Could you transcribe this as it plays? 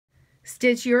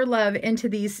Stitch your love into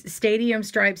these Stadium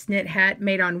Stripes knit hat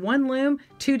made on one loom,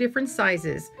 2 different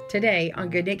sizes, today on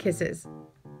GoodKnit Kisses.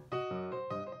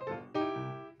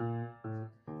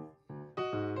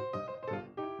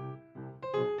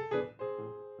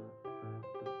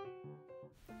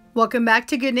 Welcome back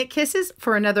to GoodKnit Kisses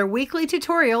for another weekly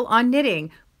tutorial on knitting.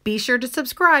 Be sure to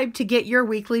subscribe to get your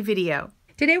weekly video.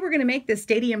 Today we're going to make the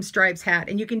Stadium Stripes hat,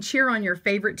 and you can cheer on your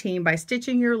favorite team by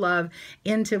stitching your love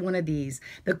into one of these.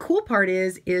 The cool part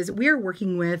is we're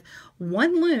working with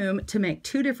one loom to make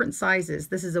 2 different sizes.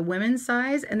 This is a women's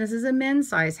size and this is a men's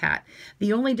size hat.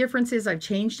 The only difference is I've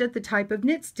changed it the type of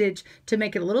knit stitch to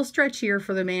make it a little stretchier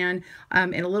for the man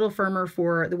and a little firmer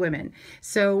for the women.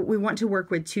 So we want to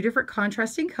work with 2 different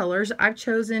contrasting colors. I've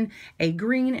chosen a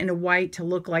green and a white to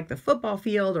look like the football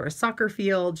field or a soccer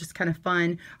field, just kind of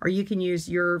fun, or you can use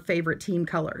your favorite team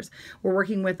colors. We're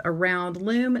working with a round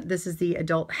loom. This is the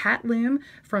adult hat loom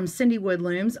from Cindy Wood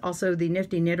Looms. Also the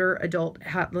Nifty Knitter adult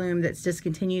hat loom that's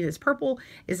discontinued. It's purple,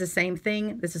 is the same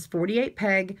thing. This is 48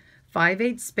 peg,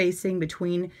 5/8 spacing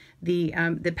between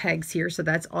the pegs here. So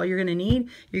that's all you're going to need.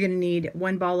 You're going to need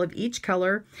 1 ball of each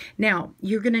color. Now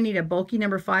you're going to need a bulky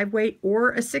number 5 weight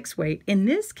or a 6 weight. In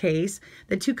this case,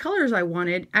 the 2 colors I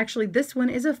wanted, actually this one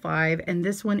is a 5 and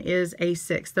this one is a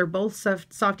 6. They're both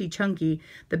softy chunky.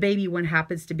 The baby one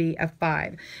happens to be a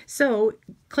 5. So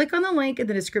click on the link in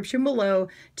the description below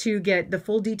to get the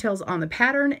full details on the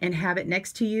pattern and have it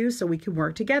next to you so we can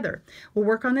work together. We'll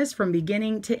work on this from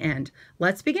beginning to end.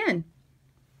 Let's begin.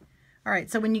 All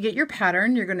right, so when you get your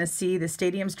pattern, you're going to see the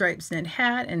Stadium Stripes knit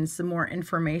hat and some more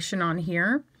information on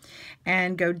here.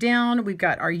 And go down, we've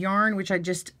got our yarn, which I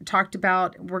just talked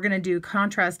about. We're going to do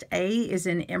contrast A is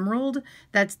in emerald.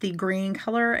 That's the green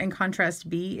color, and contrast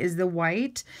B is the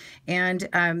white. And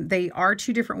they are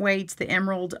 2 different weights. The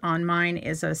emerald on mine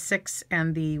is a 6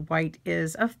 and the white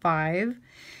is a 5.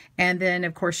 And then,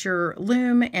 of course, your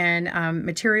loom and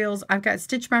materials. I've got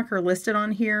stitch marker listed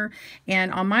on here.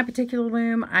 And on my particular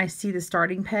loom, I see the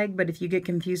starting peg. But if you get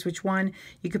confused which one,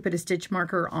 you could put a stitch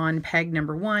marker on peg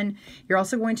number 1. You're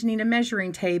also going to need a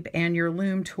measuring tape and your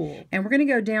loom tool. And we're going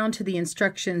to go down to the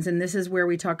instructions. And this is where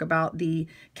we talk about the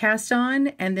cast on.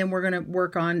 And then we're going to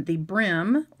work on the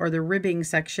brim or the ribbing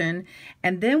section.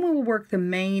 And then we will work the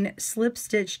main slip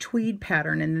stitch tweed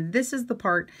pattern. And this is the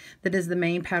part that is the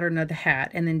main pattern of the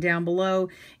hat. And then down below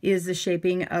is the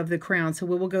shaping of the crown. So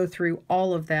we will go through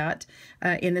all of that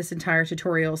in this entire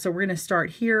tutorial. So we're going to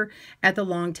start here at the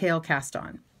long tail cast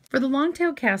on. For the long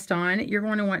tail cast on, you're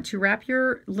going to want to wrap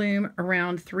your loom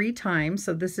around 3 times.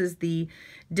 So this is the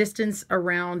distance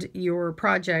around your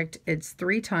project. It's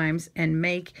 3 times, and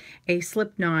make a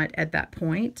slip knot at that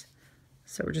point.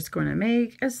 So we're just going to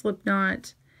make a slip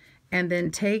knot and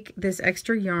then take this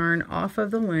extra yarn off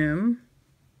of the loom.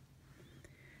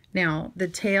 Now, the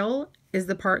tail is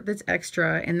the part that's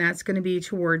extra, and that's going to be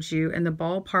towards you, and the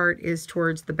ball part is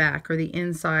towards the back or the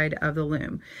inside of the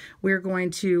loom. We're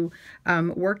going to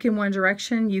work in one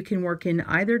direction. You can work in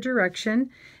either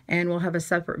direction, and we'll have a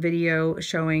separate video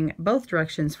showing both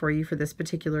directions for you for this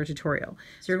particular tutorial.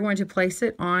 So you're going to place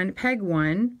it on peg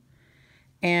 1,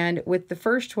 and with the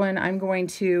first one, I'm going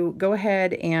to go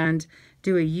ahead and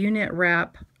do a U-knit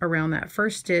wrap around that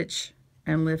first stitch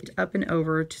and lift up and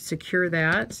over to secure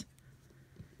that.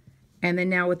 And then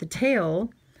now with the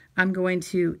tail, I'm going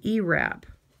to E-wrap.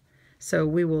 So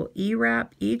we will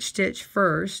E-wrap each stitch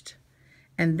first,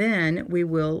 and then we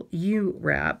will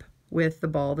U-wrap with the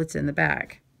ball that's in the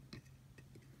back.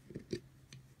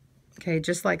 Okay,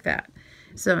 just like that.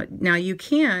 So now you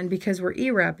can, because we're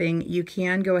E-wrapping, you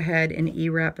can go ahead and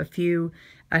E-wrap a few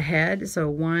ahead.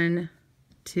 So 1,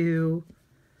 2,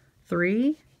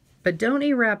 3. But don't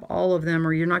E-wrap all of them,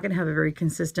 or you're not going to have a very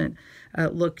consistent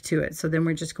look to it. So then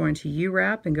we're just going to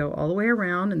U-wrap and go all the way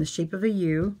around in the shape of a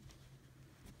U,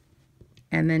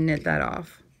 and then knit that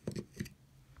off.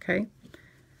 Okay?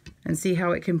 And see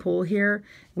how it can pull here?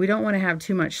 We don't want to have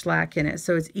too much slack in it,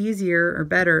 so it's easier or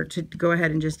better to go ahead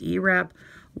and just E-wrap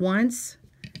once,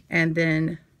 and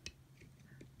then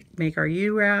make our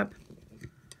U-wrap,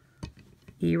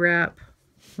 E-wrap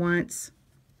once,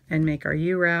 and make our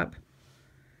U-wrap,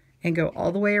 and go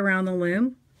all the way around the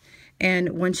loom.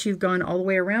 And once you've gone all the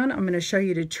way around, I'm going to show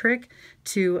you the trick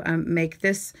to make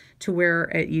this to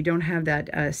where you don't have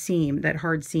that seam, that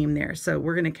hard seam there. So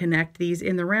we're going to connect these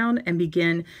in the round and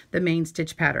begin the main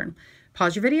stitch pattern.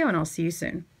 Pause your video and I'll see you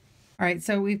soon. All right,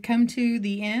 so we've come to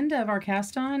the end of our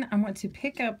cast on. I want to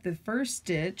pick up the first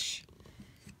stitch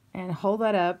and hold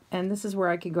that up, and this is where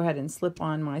I can go ahead and slip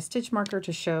on my stitch marker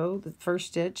to show the first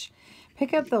stitch.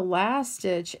 Pick up the last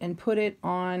stitch and put it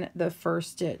on the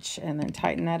first stitch, and then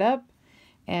tighten that up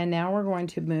And now we're going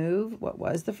to move what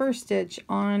was the first stitch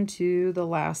onto the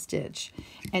last stitch.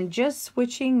 And just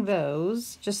switching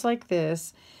those, just like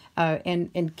this,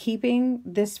 and keeping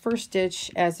this first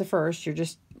stitch as the first, you're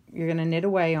going to knit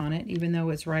away on it, even though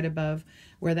it's right above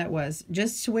where that was.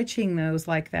 Just switching those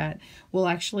like that will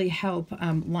actually help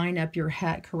line up your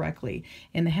hat correctly.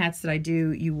 In the hats that I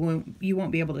do, you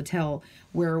won't be able to tell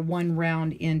where one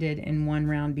round ended and one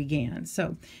round began.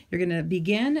 So you're going to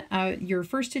begin your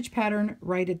first stitch pattern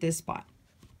right at this spot.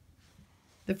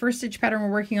 The first stitch pattern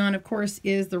we're working on, of course,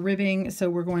 is the ribbing. So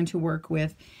we're going to work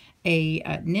with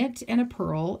a knit and a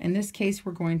purl. In this case,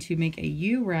 we're going to make a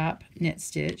U-wrap knit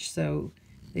stitch. So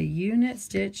the U-knit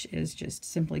stitch is just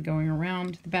simply going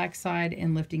around the back side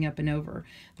and lifting up and over.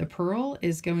 The purl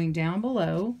is going down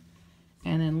below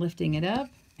and then lifting it up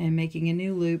and making a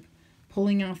new loop,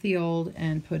 pulling off the old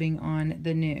and putting on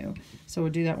the new. So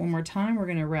we'll do that one more time. We're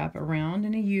going to wrap around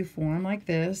in a U form like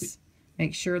this.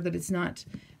 Make sure that it's not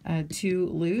too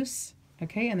loose.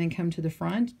 Okay, and then come to the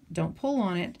front. Don't pull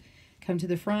on it. Come to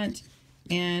the front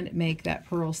and make that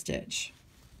purl stitch.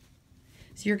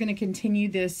 So you're going to continue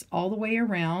this all the way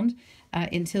around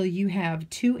until you have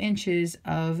 2 inches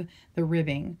of the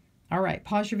ribbing. All right,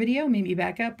 pause your video, meet me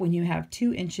back up when you have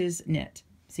 2 inches knit.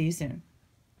 See you soon.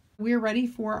 We're ready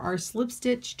for our slip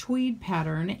stitch tweed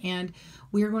pattern, and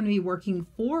we're going to be working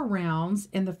 4 rounds,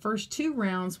 and the first 2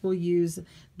 rounds we'll use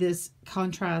this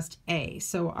contrast A.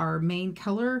 So our main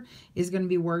color is going to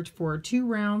be worked for 2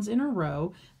 rounds in a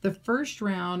row. The first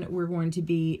round we're going to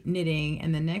be knitting,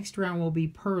 and the next round will be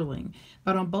purling.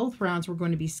 But on both rounds we're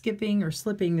going to be skipping or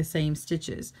slipping the same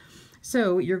stitches.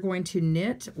 So you're going to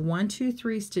knit 1, 2,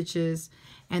 3 stitches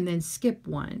and then skip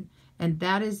 1. And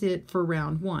that is it for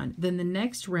round 1. Then the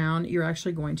next round, you're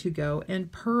actually going to go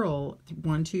and purl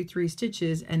 1, 2, 3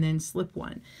 stitches and then slip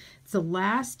 1. So the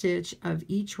last stitch of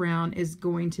each round is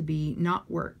going to be not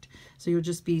worked. So you'll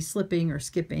just be slipping or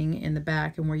skipping in the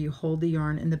back and where you hold the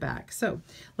yarn in the back. So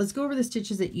let's go over the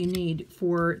stitches that you need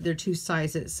for their 2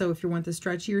 sizes. So if you want the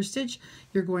stretchier stitch,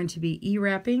 you're going to be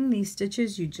E-wrapping these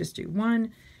stitches. You just do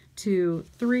 1, 2,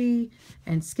 3,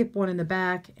 and skip 1 in the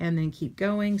back and then keep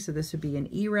going. So this would be an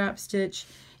E-wrap stitch.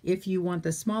 If you want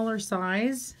the smaller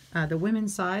size, the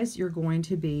women's size, you're going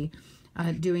to be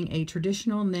doing a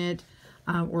traditional knit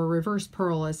or reverse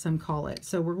purl, as some call it.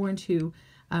 So we're going to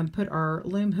put our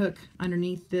loom hook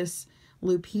underneath this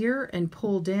loop here and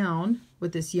pull down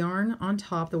with this yarn on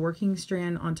top, the working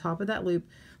strand on top of that loop,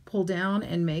 pull down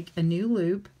and make a new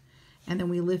loop, and then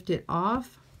we lift it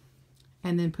off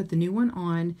and then put the new one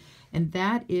on, and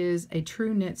that is a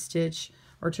true knit stitch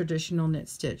or traditional knit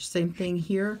stitch. Same thing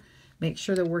here. Make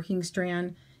sure the working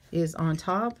strand is on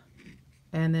top,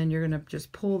 and then you're going to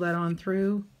just pull that on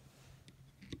through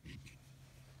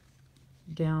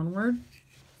downward,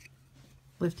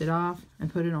 lift it off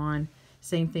and put it on.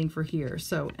 Same thing for here.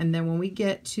 So, and then when we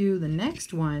get to the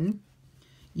next one,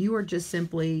 you are just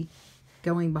simply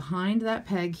going behind that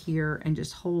peg here and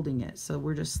just holding it. So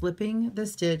we're just slipping the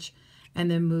stitch and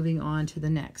then moving on to the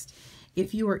next.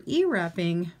 If you are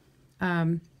E-wrapping,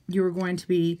 you are going to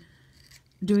be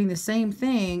doing the same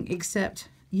thing, except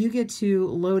you get to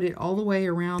load it all the way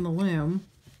around the loom.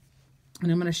 And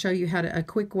I'm going to show you how to, a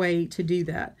quick way to do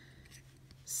that.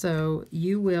 So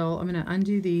you will, I'm going to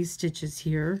undo these stitches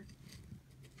here.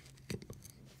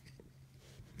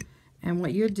 And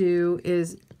what you do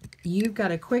is you've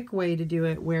got a quick way to do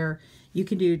it where you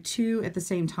can do 2 at the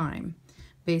same time.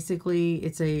 Basically,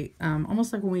 it's a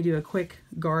almost like when we do a quick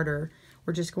garter.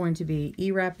 We're just going to be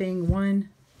E-wrapping 1,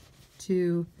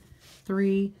 2,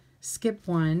 3, skip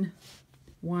 1,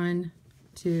 1,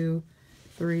 2,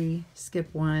 3, skip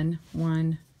 1,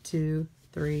 1, 2,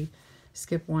 3,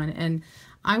 skip 1. And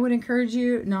I would encourage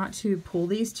you not to pull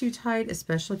these too tight,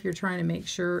 especially if you're trying to make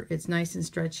sure it's nice and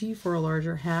stretchy for a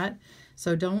larger hat.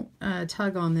 So don't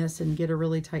tug on this and get a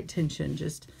really tight tension.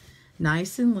 Just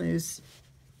nice and loose.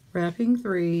 Wrapping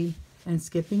 3 and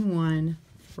skipping 1,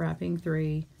 wrapping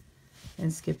 3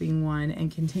 and skipping 1,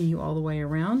 and continue all the way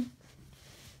around.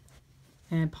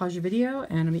 And pause your video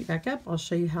and I'll meet back up. I'll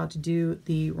show you how to do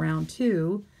the round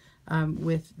 2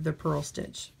 with the purl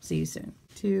stitch. See you soon.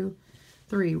 2,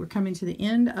 3. We're coming to the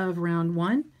end of round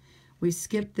 1. We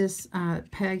skip this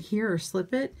peg here or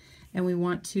slip it, and we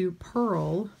want to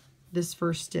purl this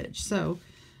first stitch. So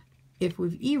if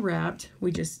we've E-wrapped,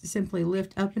 we just simply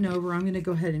lift up and over. I'm going to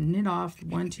go ahead and knit off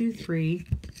 1, 2, 3,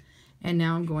 and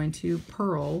now I'm going to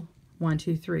purl 1,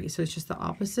 2, 3. So it's just the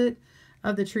opposite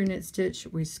of the true knit stitch.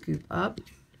 We scoop up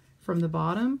from the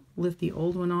bottom, lift the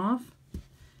old one off,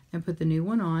 and put the new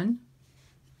one on,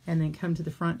 and then come to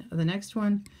the front of the next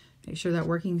one. Make sure that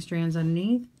working strand's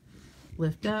underneath,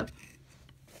 lift up,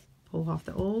 pull off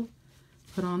the old,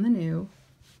 put on the new,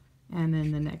 and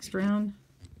then the next round,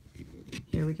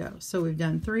 here we go. So we've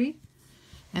done 3,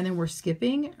 and then we're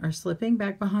skipping or slipping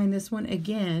back behind this one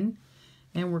again,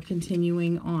 and we're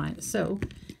continuing on. So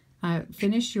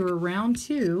finish your round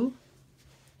 2,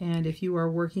 and if you are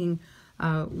working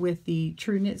with the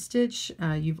true knit stitch,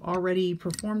 you've already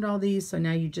performed all these, so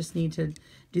now you just need to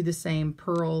do the same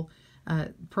purl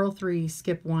 3,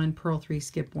 skip 1, purl 3,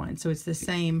 skip 1. So it's the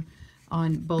same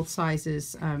on both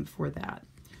sizes for that.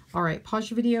 All right, pause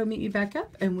your video, meet me back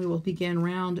up, and we will begin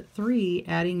round 3,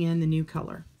 adding in the new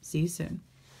color. See you soon.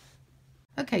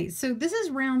 Okay, so this is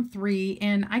round 3,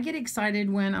 and I get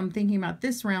excited when I'm thinking about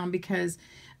this round because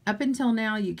up until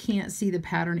now you can't see the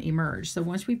pattern emerge. So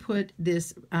once we put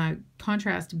this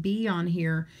contrast B on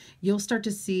here, you'll start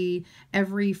to see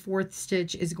every 4th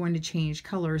stitch is going to change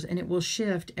colors, and it will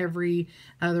shift every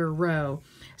other row.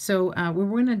 So what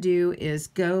we're going to do is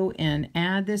go and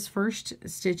add this first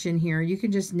stitch in here. You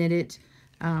can just knit it,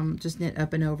 just knit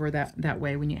up and over that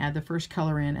way when you add the first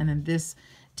color in, and then this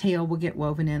tail will get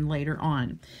woven in later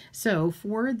on. So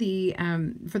for the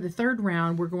 3rd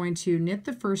round, we're going to knit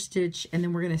the first stitch, and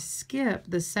then we're going to skip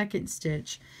the 2nd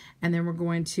stitch, and then we're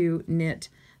going to knit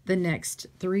the next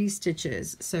 3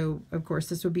 stitches. So of course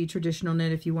this would be traditional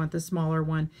knit if you want the smaller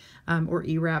one, or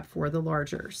E-wrap for the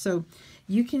larger. So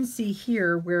you can see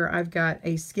here where I've got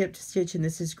a skipped stitch, and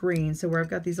this is green. So where I've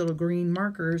got these little green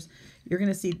markers, you're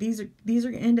going to see these are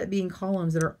going to end up being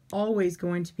columns that are always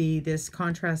going to be this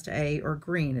contrast A or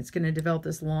green. It's going to develop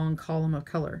this long column of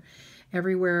color.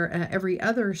 Everywhere, every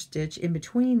other stitch in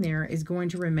between there is going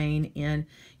to remain in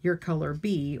your color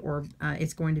B, or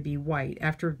it's going to be white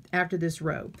after this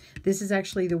row. This is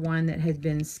actually the one that had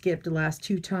been skipped the last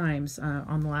 2 times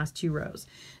on the last 2 rows.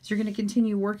 So you're going to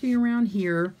continue working around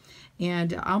here,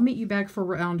 and I'll meet you back for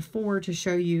round 4 to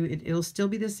show you it'll still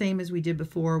be the same as we did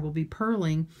before. We'll be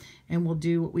purling, and we'll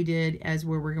do what we did as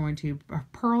where we're going to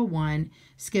purl 1,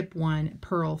 skip 1,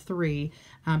 purl 3,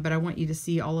 but I want you to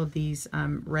see all of these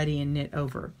ready and knit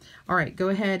over. All right, go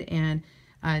ahead and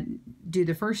do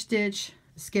the first stitch,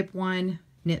 skip 1,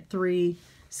 knit 3,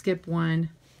 skip 1,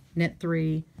 knit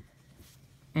 3,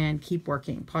 and keep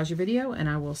working. Pause your video, and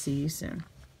I will see you soon.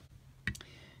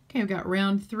 Okay, I've got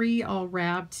round 3 all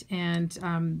wrapped, and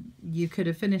you could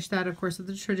have finished that, of course, with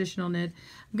the traditional knit.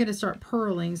 I'm going to start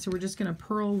purling, so we're just going to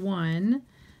purl 1.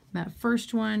 That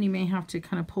first one, you may have to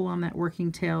kind of pull on that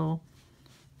working tail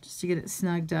just to get it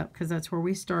snugged up, because that's where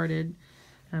we started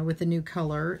with the new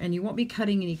color, and you won't be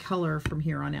cutting any color from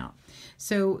here on out.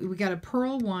 So we got to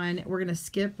purl 1, we're going to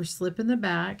skip or slip in the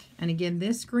back, and again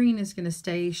this green is going to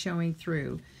stay showing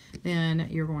through. Then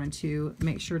you're going to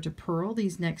make sure to purl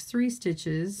these next 3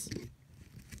 stitches.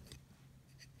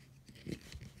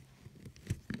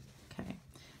 Okay,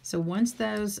 so once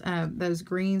those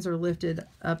greens are lifted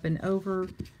up and over,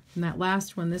 and that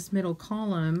last one, this middle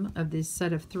column of this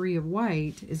set of 3 of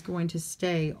white is going to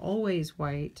stay always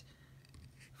white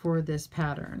for this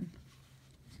pattern.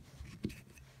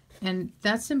 And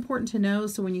that's important to know,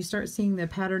 so when you start seeing the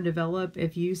pattern develop,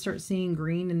 if you start seeing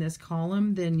green in this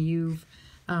column, then you've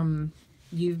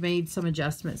made some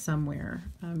adjustment somewhere.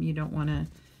 You don't want to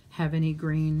have any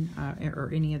green or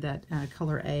any of that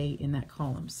color A in that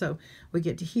column. So we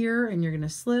get to here, and you're going to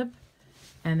slip,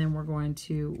 and then we're going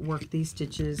to work these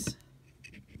stitches,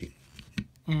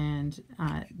 and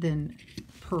then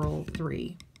purl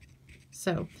 3.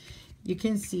 So you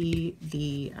can see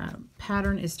the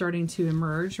pattern is starting to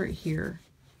emerge right here.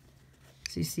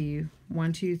 So you see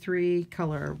 1, 2, 3,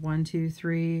 color, 1, 2,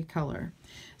 3, color.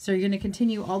 So you're going to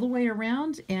continue all the way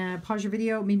around, and pause your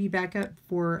video, maybe back up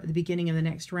for the beginning of the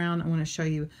next round. I want to show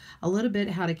you a little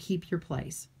bit how to keep your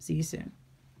place. See you soon.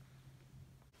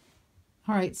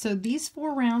 All right, so these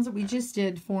 4 rounds that we just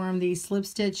did form the slip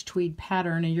stitch tweed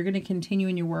pattern, and you're going to continue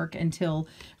in your work until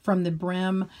from the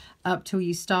brim up till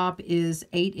you stop is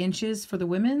 8 inches for the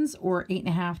women's, or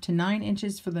 8.5 to 9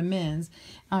 inches for the men's.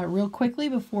 Real quickly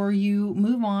before you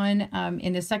move on,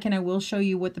 in a second I will show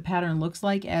you what the pattern looks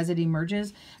like as it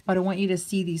emerges, but I want you to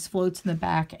see these floats in the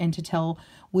back and to tell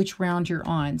which round you're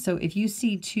on. So if you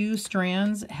see 2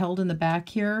 strands held in the back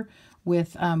here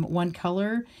with 1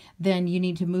 color, then you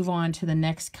need to move on to the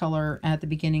next color at the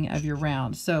beginning of your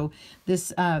round. So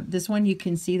this one, you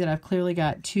can see that I've clearly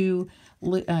got two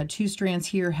strands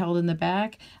here held in the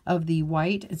back of the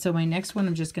white. And so my next one,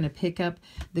 I'm just going to pick up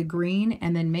the green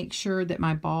and then make sure that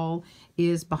my ball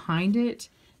is behind it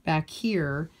back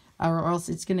here or else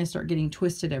it's going to start getting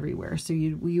twisted everywhere. So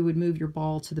you would move your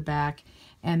ball to the back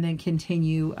and then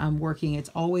continue working. It's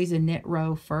always a knit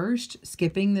row first,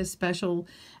 skipping the special,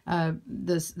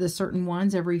 the certain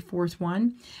ones every fourth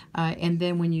one. And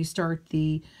then when you start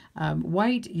the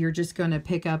white, you're just going to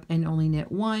pick up and only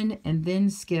knit one and then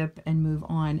skip and move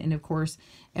on. And of course,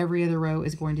 every other row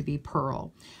is going to be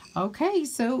purl. Okay,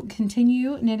 so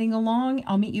continue knitting along.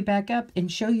 I'll meet you back up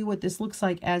and show you what this looks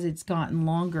like as it's gotten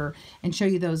longer and show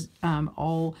you those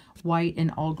all white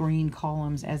and all green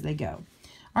columns as they go.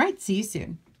 All right, see you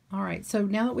soon. All right, so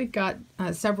now that we've got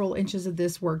several inches of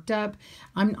this worked up,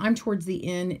 I'm towards the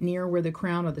end near where the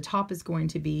crown or the top is going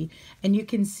to be, and you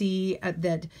can see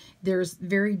that there's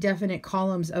very definite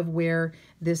columns of where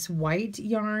this white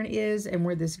yarn is and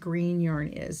where this green yarn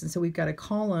is. And so we've got a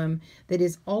column that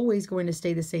is always going to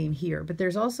stay the same here, but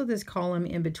there's also this column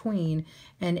in between,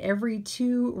 and every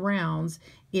 2 rounds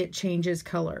it changes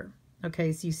color.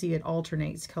 Okay, so you see it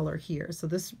alternates color here. So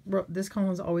this column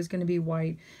is always going to be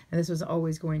white, and this was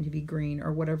always going to be green,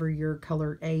 or whatever your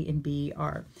color A and B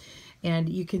are. And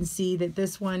you can see that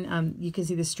this one, you can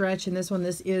see the stretch, and this one,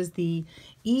 this is the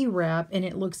E-wrap, and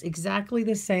it looks exactly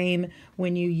the same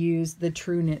when you use the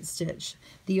true knit stitch.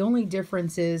 The only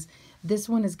difference is this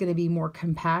one is going to be more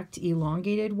compact,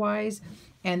 elongated wise,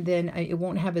 and then it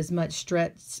won't have as much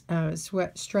stretch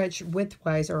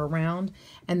widthwise or around,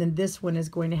 and then this one is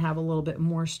going to have a little bit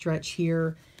more stretch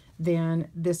here than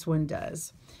this one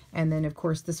does. And then of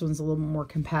course this one's a little more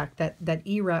compact. That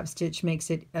E-wrap stitch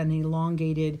makes it an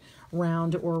elongated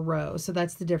round or row, so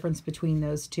that's the difference between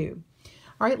those two.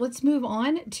 All right, let's move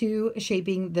on to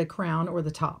shaping the crown or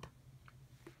the top.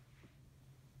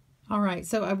 All right,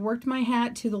 so I've worked my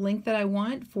hat to the length that I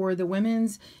want. For the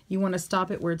women's, you want to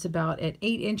stop it where it's about at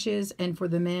 8 inches, and for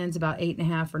the men's about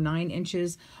 8.5 or 9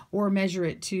 inches, or measure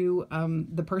it to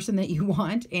the person that you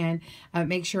want, and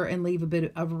make sure and leave a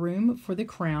bit of room for the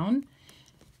crown.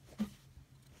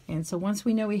 And so once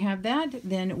we know we have that,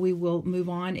 then we will move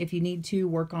on. If you need to,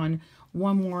 work on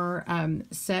one more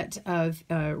set of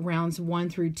rounds 1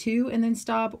 through 2 and then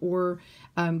stop, or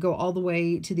go all the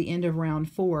way to the end of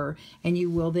round 4, and you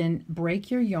will then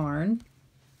break your yarn.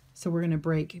 So we're going to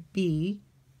break B,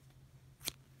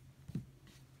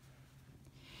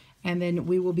 and then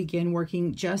we will begin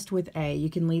working just with A. You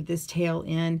can leave this tail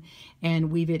in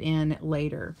and weave it in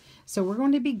later. So we're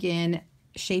going to begin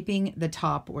shaping the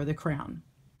top or the crown.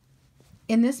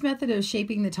 In this method of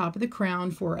shaping the top of the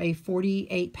crown for a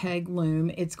 48 peg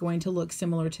loom, it's going to look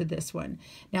similar to this one.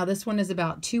 Now this one is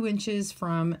about 2 inches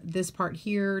from this part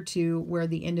here to where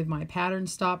the end of my pattern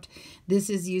stopped. This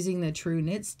is using the true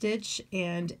knit stitch,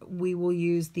 and we will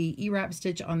use the E-wrap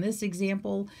stitch on this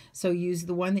example. So use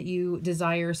the one that you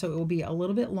desire, so it will be a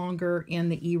little bit longer in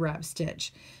the E-wrap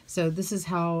stitch. So this is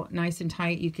how nice and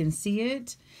tight you can see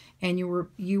it. And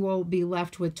you will be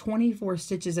left with 24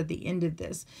 stitches at the end of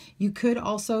this. You could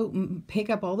also pick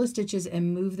up all the stitches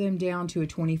and move them down to a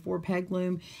 24 peg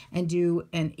loom and do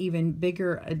an even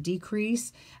bigger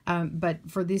decrease. But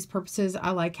for these purposes,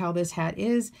 I like how this hat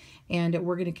is, and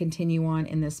we're going to continue on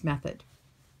in this method.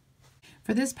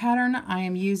 For this pattern, I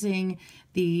am using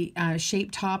the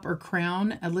shape top or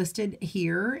crown listed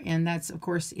here, and that's of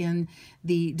course in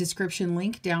the description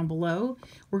link down below.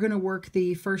 We're going to work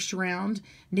the first round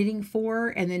knitting 4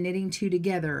 and then knitting 2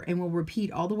 together, and we'll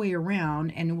repeat all the way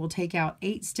around, and we'll take out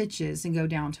 8 stitches and go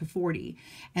down to 40,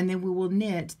 and then we will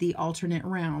knit the alternate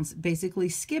rounds, basically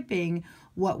skipping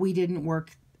what we didn't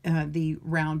work the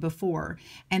round before,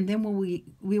 and then we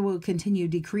will continue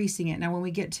decreasing it. Now when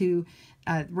we get to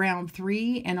round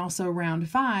 3 and also round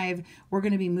 5, we're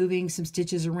going to be moving some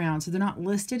stitches around, so they're not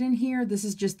listed in here. This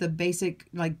is just the basic,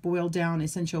 like, boiled down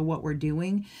essential what we're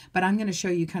doing, but I'm going to show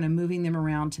you kind of moving them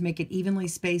around to make it evenly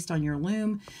spaced on your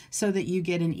loom so that you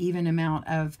get an even amount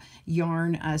of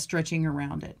yarn stretching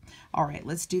around it. All right,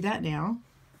 let's do that now.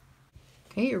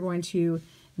 Okay, you're going to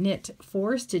knit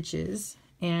 4 stitches.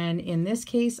 And in this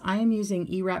case, I am using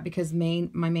E-wrap because my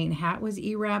main hat was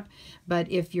E-wrap. But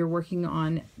if you're working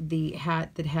on the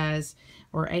hat that has,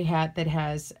 or a hat that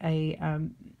has a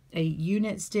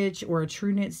U-knit stitch or a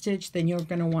true knit stitch, then you're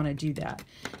going to want to do that.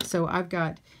 So I've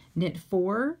got knit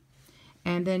 4,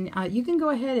 and then you can go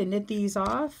ahead and knit these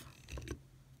off.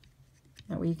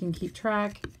 That way you can keep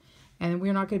track. And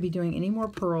we're not going to be doing any more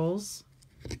purls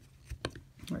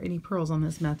or any purls on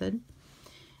this method.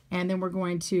 And then we're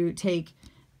going to take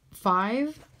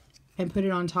 5 and put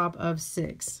it on top of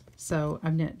 6. So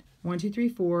I've knit 1, 2, 3,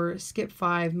 4, skip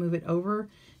 5, move it over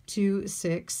to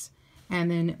 6, and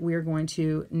then we're going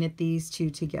to knit these 2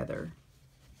 together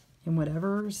in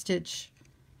whatever stitch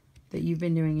that you've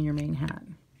been doing in your main hat.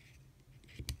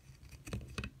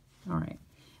 All right,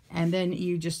 And then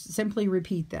you just simply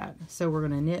repeat that. So we're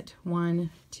going to knit 1,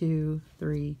 2,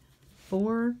 3,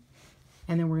 4,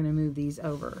 and then we're going to move these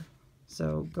over.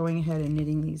 So going ahead and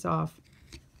knitting these off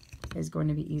is going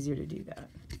to be easier to do that.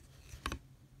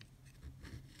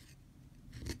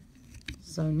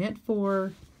 So knit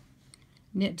 4,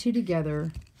 knit 2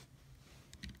 together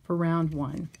for round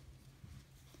 1.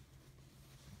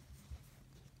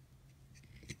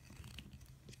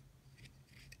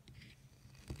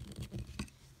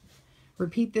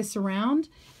 Repeat this around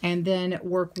and then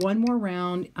work one more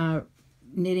round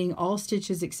knitting all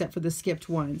stitches except for the skipped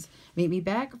ones. Meet me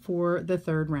back for the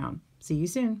third round. See you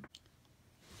soon.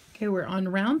 Okay, we're on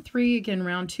round 3. Again,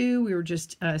 round 2, we were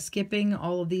just skipping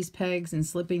all of these pegs and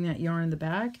slipping that yarn in the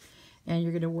back. And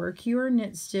you're going to work your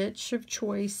knit stitch of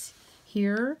choice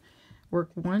here.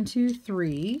 Work 1, 2,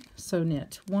 3. So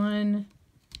knit 1,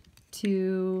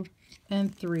 2,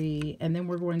 and 3, and then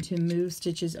we're going to move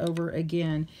stitches over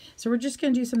again. So we're just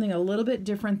going to do something a little bit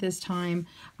different this time.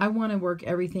 I want to work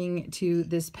everything to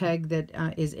this peg that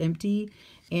is empty,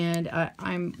 and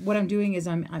what I'm doing is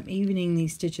I'm evening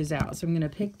these stitches out. So I'm going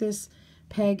to pick this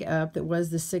peg up that was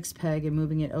the 6th peg and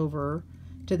moving it over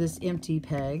to this empty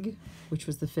peg, which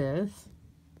was the 5th.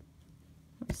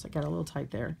 Oops, I got a little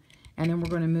tight there. And then we're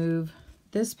going to move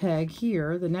this peg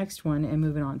here, the next one, and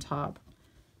move it on top.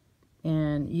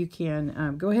 And you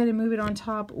can go ahead and move it on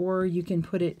top, or you can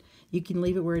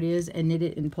leave it where it is and knit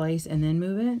it in place and then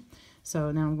move it. So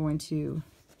now I'm going to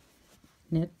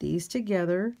knit these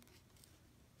together.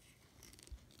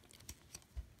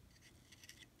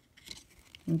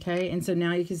 Okay, and so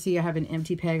now you can see I have an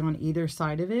empty peg on either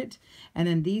side of it, and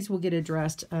then these will get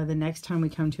addressed the next time we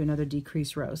come to another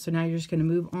decrease row. So now you're just going to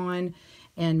move on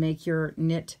and make your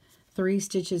knit 3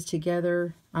 stitches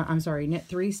together. Knit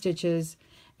 3 stitches.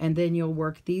 And then you'll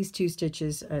work these 2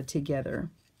 stitches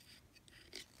together.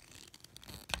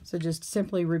 So just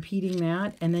simply repeating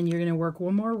that, and then you're going to work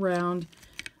one more round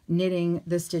knitting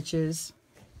the stitches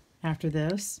after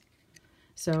this.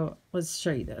 So let's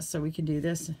show you this. So we can do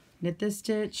this, knit this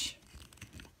stitch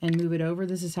and move it over.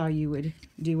 This is how you would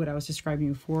do what I was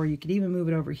describing before. You could even move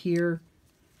it over here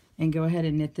and go ahead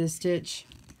and knit this stitch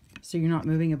so you're not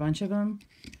moving a bunch of them,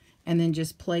 and then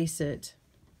just place it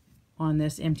on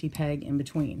this empty peg in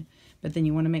between. But then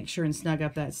you want to make sure and snug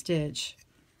up that stitch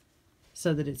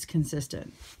so that it's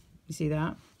consistent. You see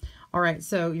that? All right,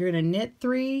 so you're going to knit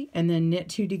 3 and then knit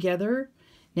 2 together,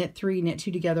 knit 3, knit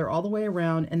 2 together all the way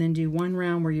around, and then do one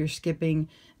round where you're skipping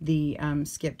the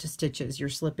skipped stitches. You're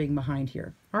slipping behind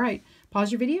here. All right,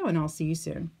 pause your video and I'll see you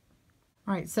soon.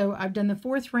 All right, so I've done the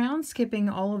 4th round, skipping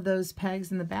all of those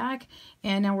pegs in the back,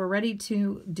 and now we're ready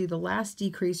to do the last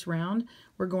decrease round.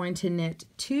 We're going to knit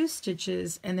 2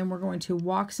 stitches, and then we're going to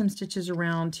walk some stitches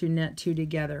around to knit 2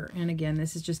 together. And again,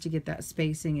 this is just to get that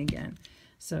spacing again.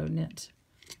 So knit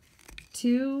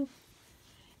 2,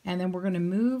 and then we're going to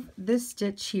move this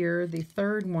stitch here, the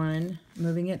 3rd one,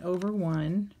 moving it over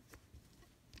 1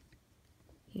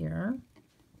 here.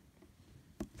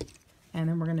 And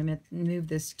then we're going to move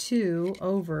this 2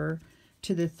 over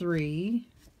to the 3.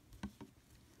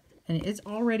 And it's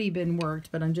already been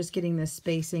worked, but I'm just getting this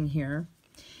spacing here.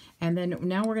 And then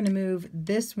now we're going to move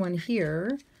this one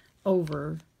here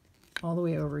over, all the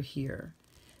way over here.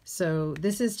 So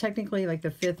this is technically like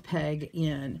the 5th peg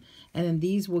in. And then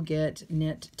these will get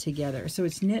knit together. So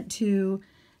it's knit 2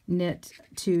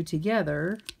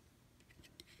 together.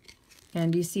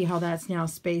 And you see how that's now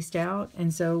spaced out?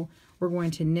 And so we're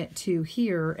going to knit 2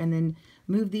 here and then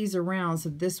move these around so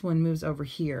this one moves over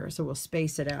here. So we'll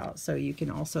space it out. So you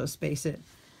can also space it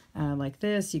like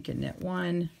this. You can knit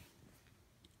 1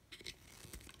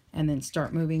 and then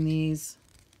start moving these.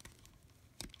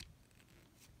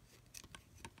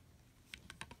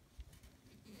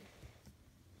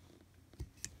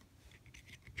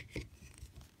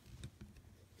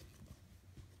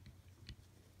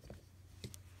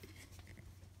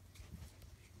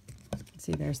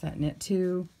 See, there's that knit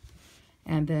 2,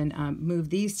 and then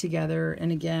move these together.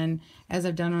 And again, as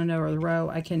I've done on another row,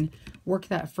 I can work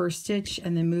that first stitch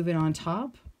and then move it on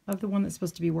top of the one that's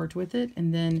supposed to be worked with it,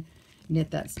 and then knit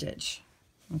that stitch.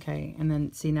 Okay, and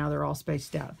then see, now they're all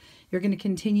spaced out. You're going to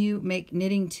continue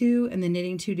knitting 2 and then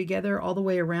knitting 2 together all the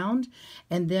way around,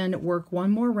 and then work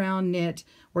one more round knit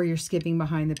where you're skipping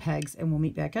behind the pegs, and we'll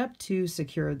meet back up to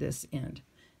secure this end.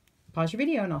 Pause your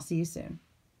video and I'll see you soon.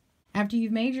 After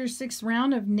you've made your 6th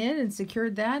round of knit and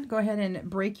secured that, go ahead and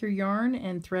break your yarn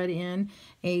and thread in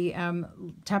a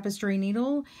tapestry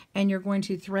needle, and you're going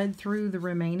to thread through the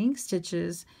remaining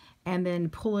stitches and then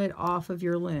pull it off of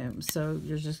your loom. So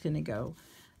you're just going to go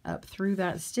up through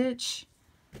that stitch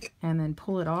and then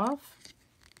pull it off.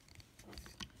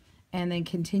 and then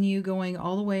continue going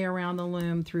all the way around the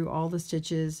loom through all the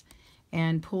stitches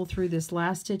and pull through this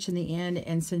last stitch in the end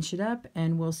and cinch it up,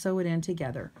 and we'll sew it in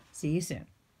together. See you soon.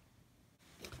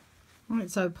 All right,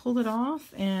 so I pulled it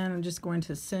off and I'm just going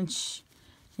to cinch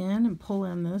in and pull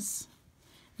in this,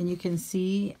 and you can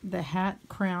see the hat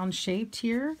crown shaped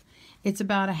here. It's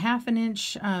about a ½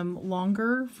 inch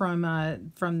longer from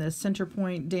the center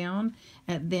point down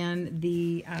than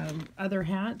the other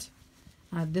hat.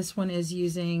 This one is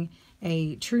using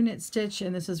a true knit stitch,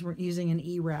 and this is using an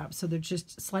E-wrap, so they're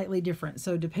just slightly different.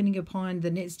 So depending upon the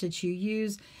knit stitch you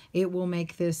use, it will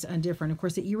make this different. Of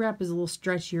course, the E-wrap is a little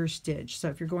stretchier stitch, so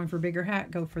if you're going for a bigger hat,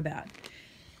 go for that.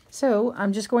 So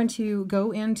I'm just going to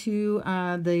go into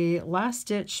the last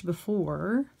stitch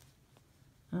before,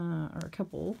 or a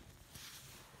couple,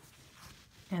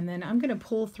 and then I'm going to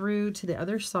pull through to the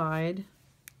other side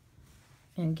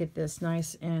and get this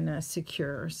nice and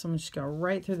secure. So I'm just going to go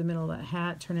right through the middle of that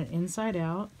hat, turn it inside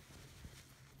out.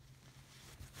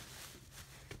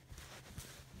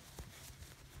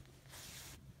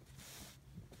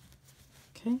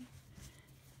 Okay.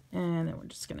 And then we're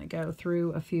just going to go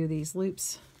through a few of these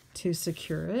loops to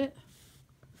secure it.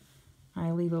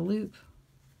 I leave a loop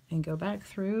and go back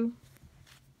through.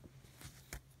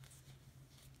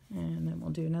 And then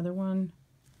we'll do another one.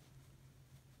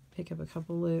 Pick up a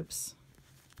couple loops.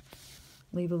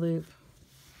 Leave a loop,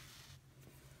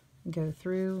 go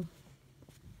through,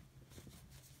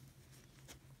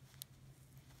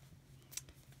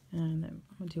 and then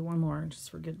I'll do one more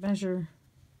just for good measure,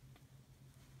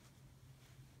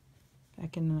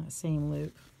 back in that same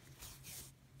loop.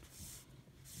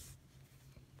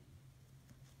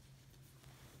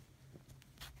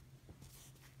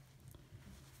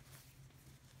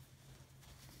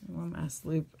 One last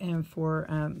loop, and for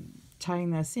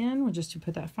tying this in, we'll just to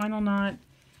put that final knot,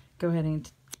 go ahead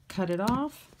and cut it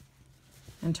off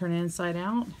and turn it inside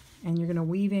out, and you're going to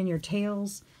weave in your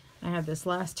tails. I have this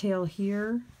last tail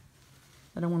here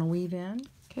that I want to weave in.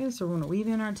 Okay, so we're going to weave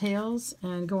in our tails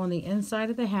and go on the inside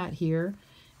of the hat here,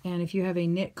 and if you have a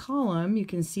knit column, you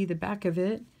can see the back of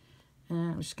it,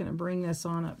 and I'm just going to bring this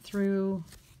on up through,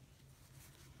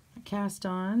 cast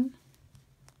on,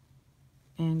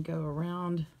 and go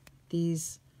around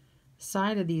these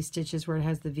side of these stitches where it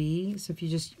has the V. So if you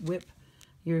just whip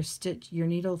your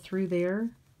needle through there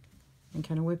and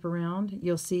kind of whip around,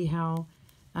 you'll see how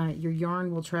your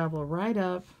yarn will travel right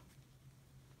up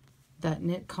that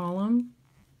knit column.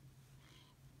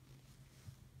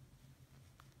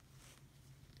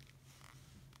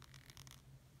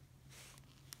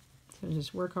 So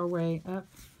just work our way up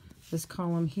this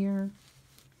column here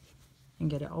and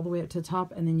get it all the way up to the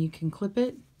top, and then you can clip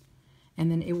it, and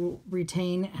then it will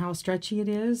retain how stretchy it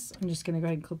is. I'm just going to go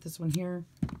ahead and clip this one here.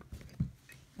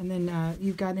 And then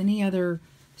you've got any other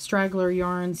straggler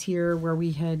yarns here where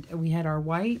we had our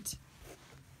white,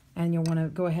 and you'll want to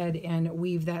go ahead and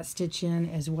weave that stitch in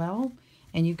as well.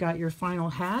 And you've got your final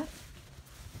hat.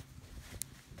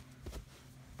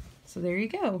 So there you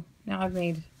go. Now I've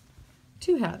made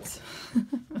 2 hats.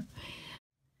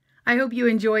 I hope you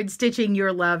enjoyed stitching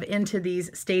your love into these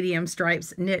Stadium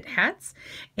Stripes knit hats,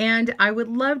 and I would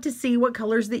love to see what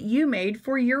colors that you made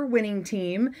for your winning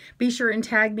team. Be sure and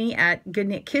tag me at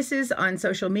GoodKnit Kisses on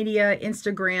social media,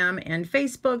 Instagram and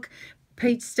Facebook.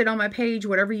 Paste it on my page,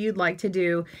 whatever you'd like to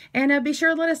do, and be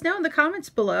sure to let us know in the comments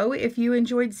below if you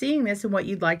enjoyed seeing this and what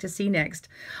you'd like to see next.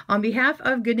 On behalf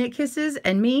of GoodKnit Kisses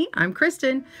and me, I'm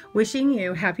Kristen, wishing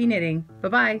you happy knitting.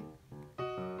 Bye-bye.